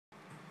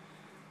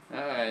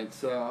Alright,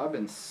 so I've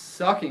been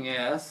sucking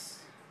ass.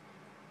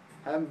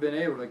 Haven't been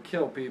able to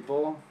kill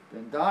people.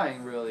 Been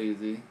dying real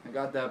easy. I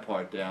got that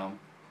part down.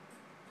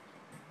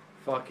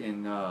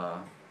 Fucking,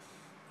 man,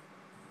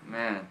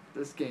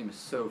 this game is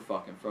so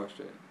fucking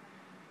frustrating.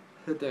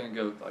 Sit there and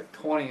go like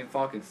 20 and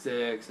fucking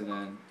 6, and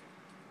then,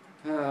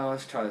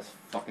 let's try this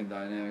fucking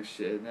dynamic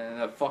shit. And then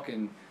that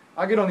fucking,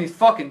 I get on these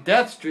fucking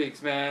death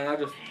streaks, man. I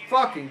just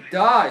fucking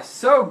die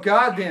so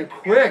goddamn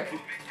quick.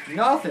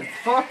 Nothing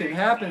fucking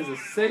happens to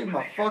save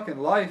my fucking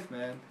life,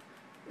 man.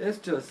 It's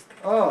just,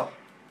 so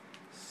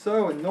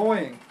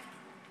annoying.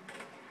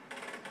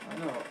 I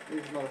know,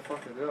 these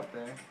motherfuckers are up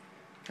there.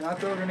 Can I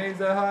throw grenades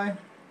that high?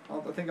 I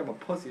think I'm a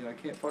pussy and I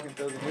can't fucking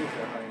throw grenades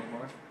that high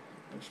anymore.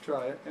 Let's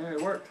try it. Hey,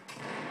 it worked.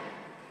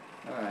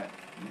 Alright,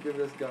 give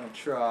this gun a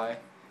try.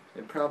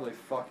 It probably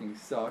fucking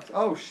sucks.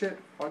 Oh shit,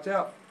 watch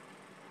out.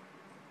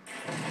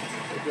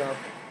 Good job.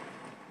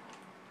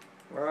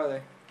 Where are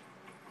they?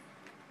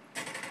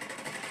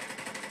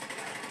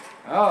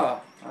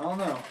 Oh, I don't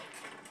know.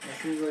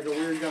 That seems like a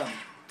weird gun.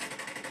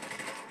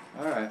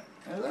 Alright.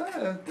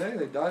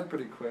 They died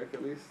pretty quick,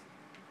 at least.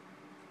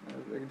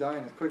 They're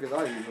dying as quick as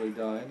I usually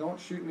die. Don't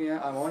shoot me,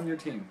 I'm on your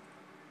team.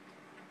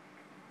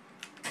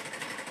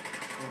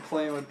 I'm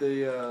playing with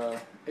the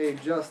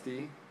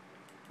Justy.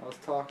 I was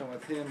talking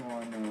with him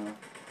on,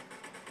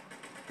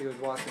 he was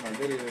watching my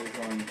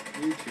videos on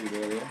YouTube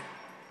earlier.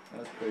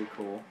 That's pretty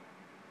cool.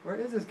 Where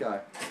is this guy?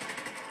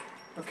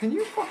 Oh, can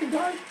you fucking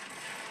die?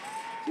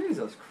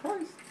 Jesus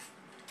Christ.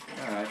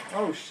 Alright.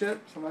 Oh shit,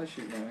 somebody's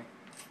shooting at me.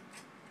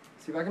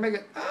 See if I can make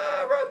it.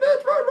 Ah, run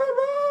bitch, run, run,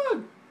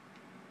 run!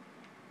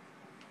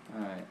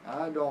 Alright,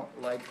 I don't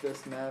like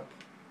this map.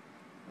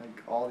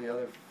 Like all the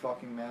other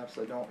fucking maps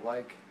I don't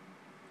like.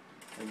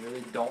 I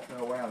really don't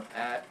know where I'm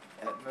at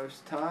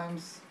most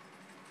times.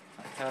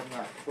 I have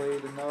not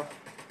played enough,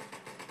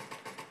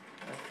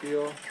 I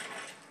feel.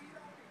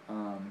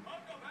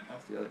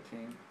 That's the other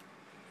team.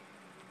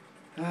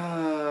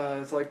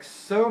 There's like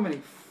so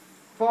many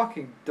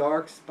fucking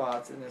dark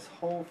spots in this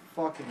whole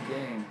fucking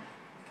game.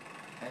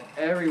 And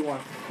everyone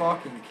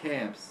fucking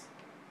camps.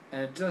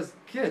 And it just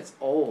gets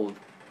old.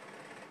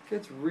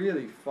 Gets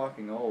really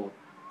fucking old.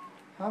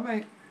 How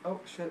many...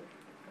 Oh shit.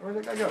 Where'd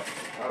that guy go?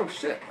 Oh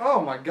shit.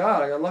 Oh my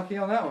god, I got lucky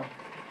on that one.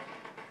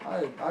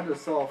 I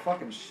just saw a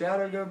fucking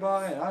shadow go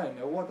by and I didn't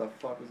know what the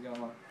fuck was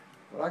going on.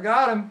 But I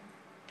got him.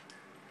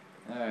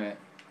 Alright.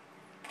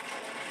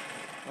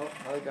 Oh,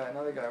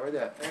 another guy. Where'd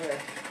that? There.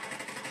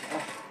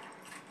 Oh,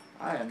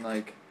 I am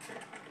like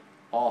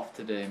off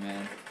today,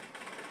 man.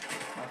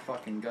 My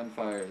fucking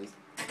gunfire is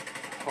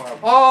horrible.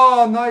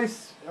 Oh,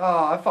 nice!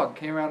 Oh, I fucking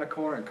came around the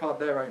corner and caught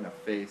that right in the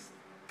face.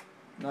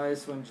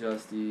 Nice one,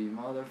 Justy.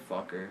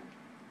 Motherfucker.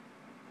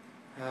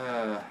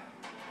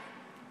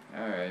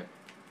 Alright.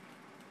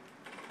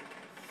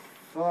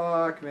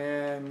 Fuck,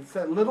 man. It's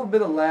that little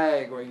bit of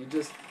lag where you're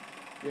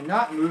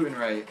not moving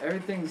right.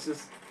 Everything's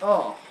just,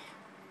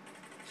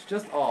 it's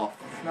just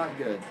off. It's not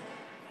good.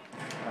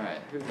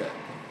 Alright, who's that?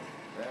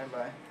 Stand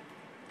by.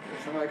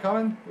 Is somebody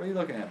coming? What are you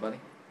looking at, buddy?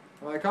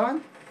 Somebody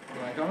coming?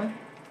 Somebody coming?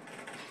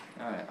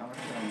 Alright, I'm gonna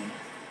show him.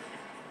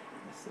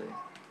 Let's see.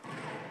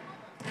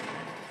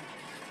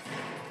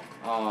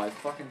 Oh, he's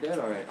fucking dead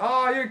already.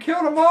 Oh, you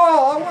killed them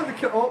all! I wanted to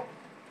kill. Oh!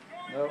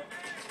 Nope.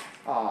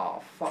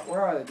 Oh, fuck.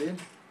 Where are they, dude?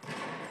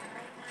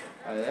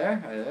 Are they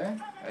there? Are they there?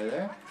 Are they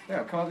there? They're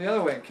gonna come up the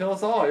other way and kill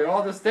us all. You're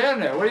all just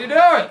standing there. What are you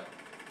doing?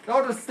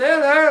 Don't just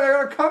stand there.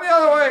 They're gonna come the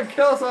other way and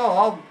kill us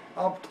all.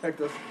 I'll protect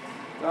us.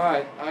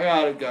 Alright, I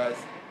got it, guys.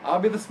 I'll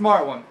be the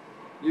smart one.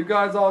 You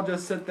guys all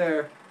just sit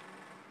there.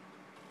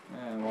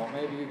 Man, well,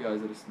 maybe you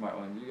guys are the smart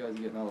ones. You guys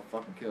are getting all the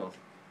fucking kills.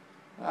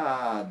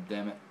 Ah,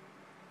 damn it.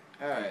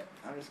 Alright,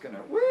 I'm just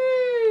gonna...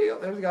 Whee! Oh,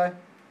 there's a guy.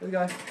 There's a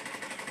guy.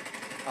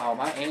 Oh,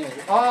 my aim is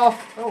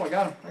off. Oh, I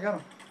got him. I got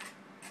him.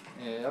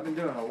 Yeah, I've been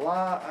doing a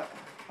lot.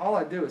 All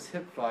I do is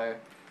hip fire.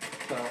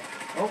 So,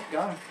 oh,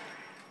 got him.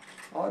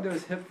 All I do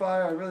is hip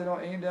fire. I really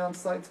don't aim down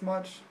sights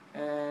much.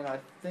 And I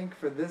think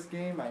for this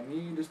game, I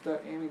need to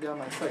start aiming down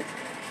my sights.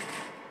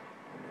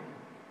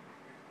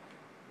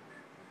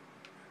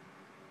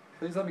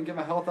 Please let me get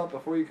my health up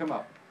before you come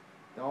up.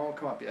 Don't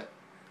come up yet.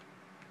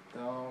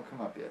 Don't come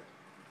up yet.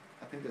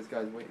 I think this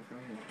guy's waiting for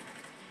me.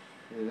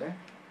 Is he there?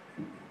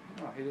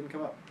 Oh, he didn't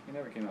come up. He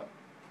never came up.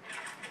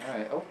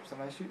 Alright. Oh,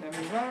 somebody's shooting at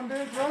me. Run,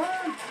 bitch,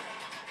 run!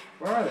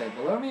 Where are they?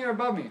 Below me or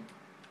above me?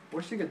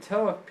 Wish you could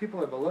tell if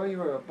people are below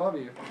you or above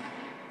you.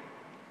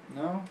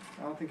 No?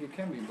 I don't think you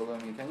can be below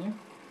me, can you?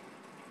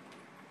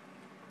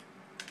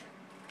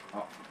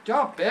 Oh,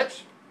 jump,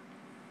 bitch!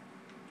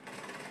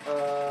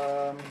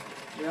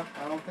 Yep,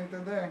 I don't think they're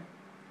there.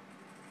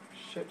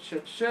 Shit,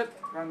 shit, shit.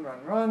 Run,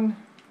 run, run.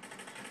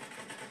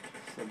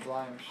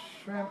 Sublime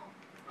shrimp.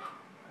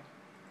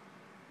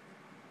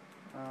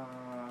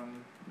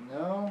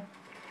 No.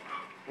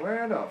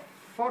 Where the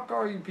fuck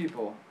are you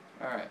people?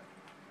 Alright.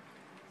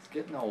 It's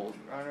getting old.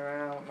 Running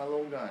around with my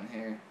little gun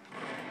here.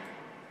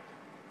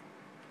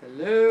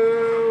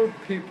 Hello,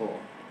 people.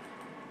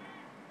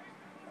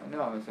 I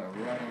know I'm just gonna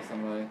run into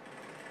somebody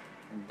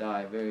and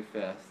die very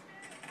fast.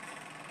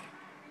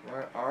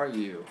 Where are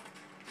you?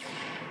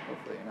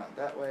 Hopefully you're not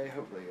that way.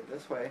 Hopefully you're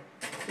this way.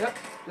 Yep.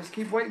 Just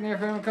keep waiting there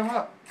for him to come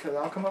up. Because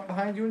I'll come up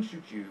behind you and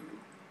shoot you.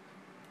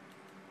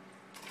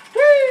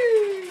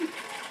 Whee!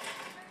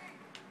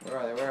 Where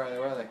are they? Where are they?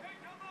 Where are they?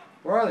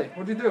 Where are they?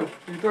 What'd you do?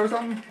 Did you throw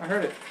something? I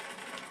heard it.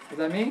 Was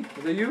that me?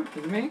 Was it you?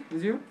 Was it me?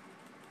 Was it you?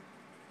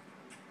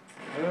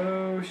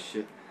 Oh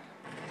shit.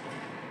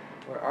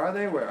 Where are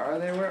they? Where are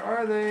they? Where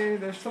are they?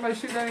 There's somebody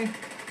shooting at me.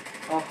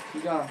 Oh,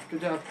 you got him.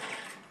 Good job.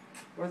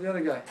 Where's the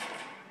other guy?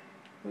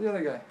 Where's the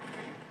other guy?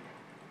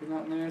 He's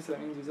not in there, so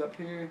that means he's up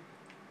here.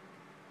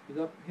 He's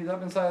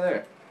up inside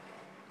there.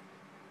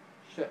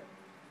 Shit.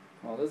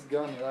 Well, this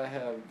gun that I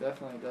have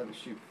definitely doesn't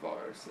shoot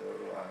far, so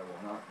I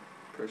will not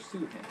pursue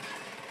him.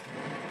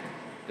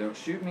 Don't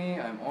shoot me,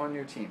 I'm on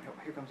your team. Oh,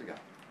 here comes the guy.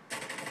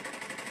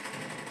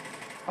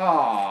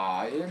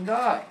 Aw, you didn't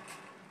die.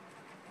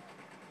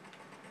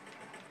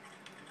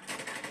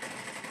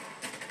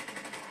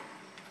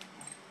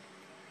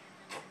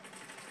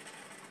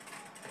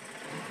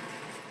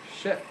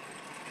 Shit.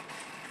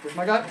 Where's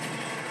my gun?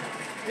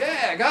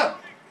 Yeah, I got him.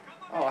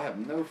 Oh, I have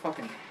no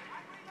fucking...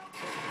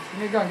 Give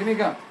me a gun, give me a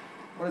gun.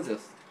 What is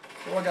this?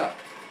 What do I got?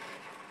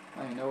 I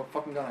don't even know what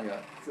fucking gun I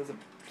got. Is this a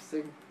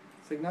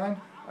Sig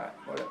 9? Alright,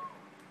 whatever.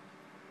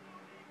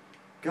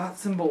 Got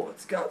some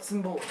bullets, got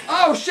some bullets.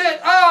 Oh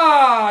shit!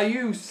 Ah,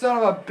 you son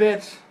of a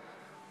bitch!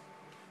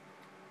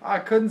 I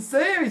couldn't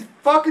see him, he's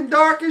fucking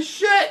dark as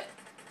shit!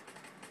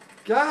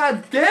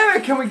 God damn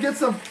it, can we get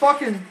some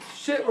fucking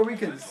shit where we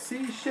can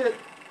see shit?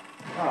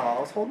 Oh, I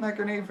was holding that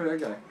grenade for that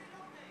guy.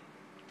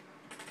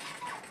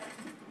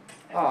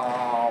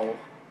 Oh.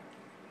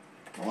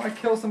 I want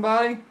to kill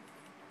somebody.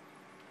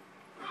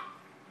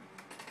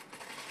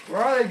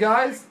 Where are they,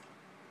 guys?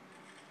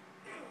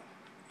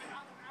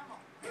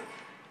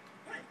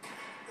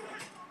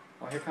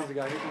 Oh, here comes the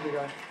guy, here comes the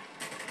guy.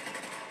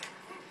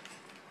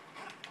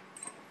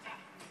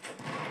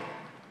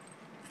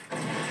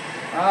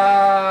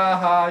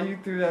 Ah, you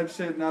threw that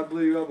shit and I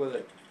blew you up with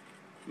it.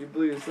 You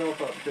blew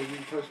yourself up because you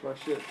touched my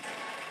shit.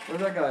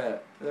 Where's that guy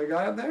at? Is there a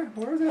guy up there?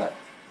 Where is that?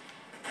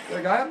 Is there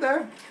a guy up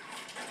there? Is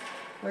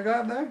there a guy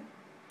up there?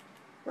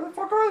 Where the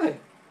fuck are they?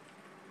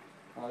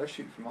 Oh, they're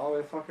shooting from all the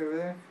way the fuck over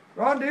there.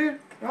 Run, dude!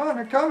 Run,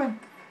 they're coming!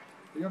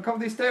 You're gonna come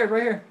up these stairs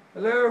right here.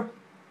 Hello?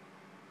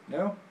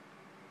 No?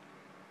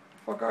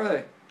 The fuck are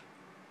they?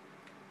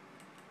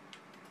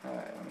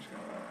 Alright, I'm just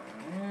gonna run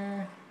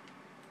around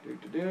here.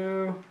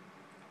 Do.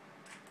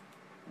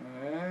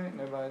 Alright,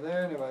 nobody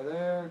there, nobody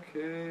there.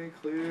 Okay,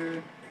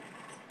 clear.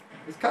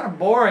 It's kind of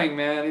boring,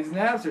 man. These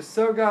naps are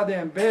so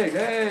goddamn big.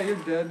 Hey, you're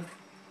dead.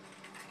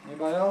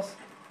 Anybody else?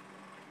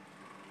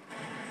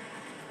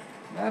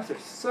 Naps are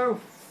so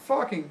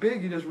fucking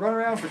big, you just run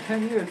around for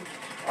 10 years.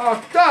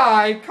 Oh,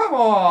 die! Come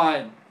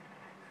on!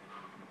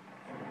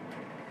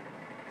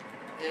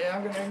 Yeah,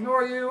 I'm gonna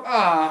ignore you.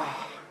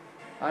 Ah!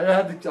 I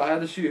had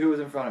to shoot who was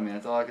in front of me.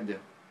 That's all I could do.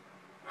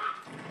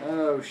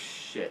 Oh,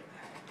 shit.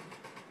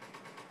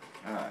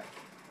 Alright.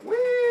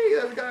 Whee!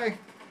 There's a guy!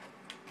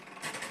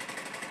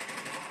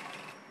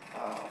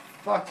 Oh,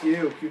 fuck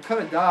you. You could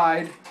have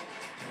died.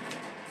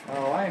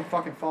 Oh, I ain't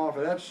fucking falling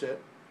for that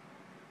shit.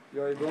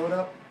 You already blow it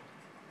up?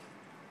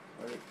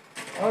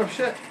 Oh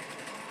shit!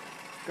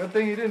 Good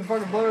thing you didn't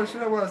fucking blow that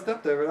shit up when I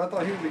stepped over it. I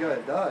thought he was the guy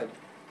that died.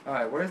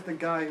 Alright, where's the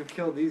guy who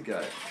killed these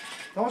guys?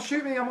 Don't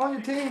shoot me, I'm on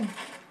your team!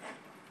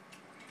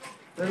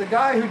 There's a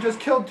guy who just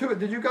killed two.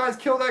 Did you guys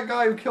kill that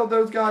guy who killed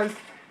those guys?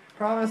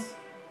 Promise?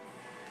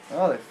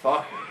 Oh, they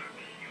fuck.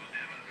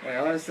 Hey,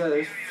 like I said,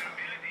 there's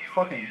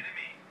fucking...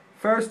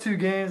 First two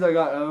games I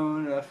got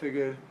owned, and I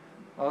figured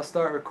I'll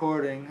start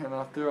recording, and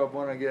I'll throw up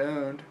when I get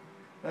owned.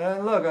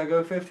 And look, I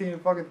go 15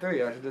 and fucking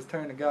 3. I should just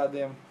turn the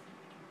goddamn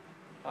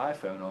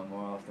iPhone on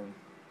more often.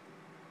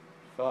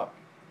 Fuck.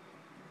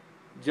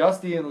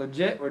 Justy and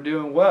Legit were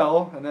doing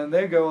well, and then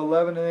they go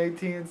 11 and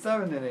 18 and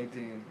 7 and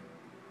 18.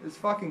 This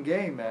fucking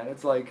game, man.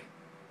 It's like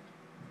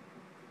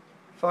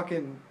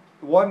fucking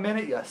 1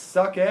 minute you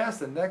suck ass,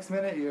 the next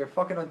minute you're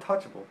fucking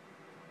untouchable.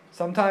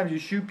 Sometimes you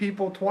shoot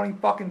people 20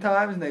 fucking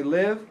times and they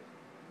live.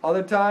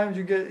 Other times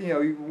you get,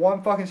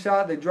 one fucking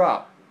shot, they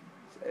drop.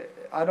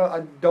 I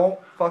don't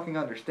fucking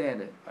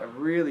understand it. I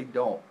really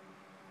don't.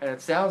 And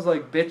it sounds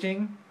like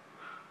bitching,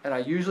 and I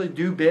usually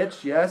do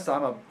bitch. Yes,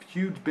 I'm a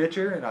huge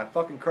bitcher, and I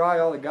fucking cry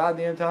all the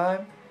goddamn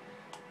time.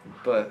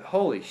 But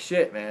holy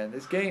shit, man,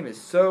 this game is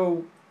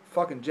so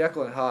fucking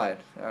Jekyll and Hyde.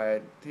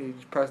 Alright, you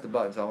just press the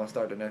button, so I'm gonna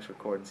start the next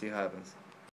record and see what happens.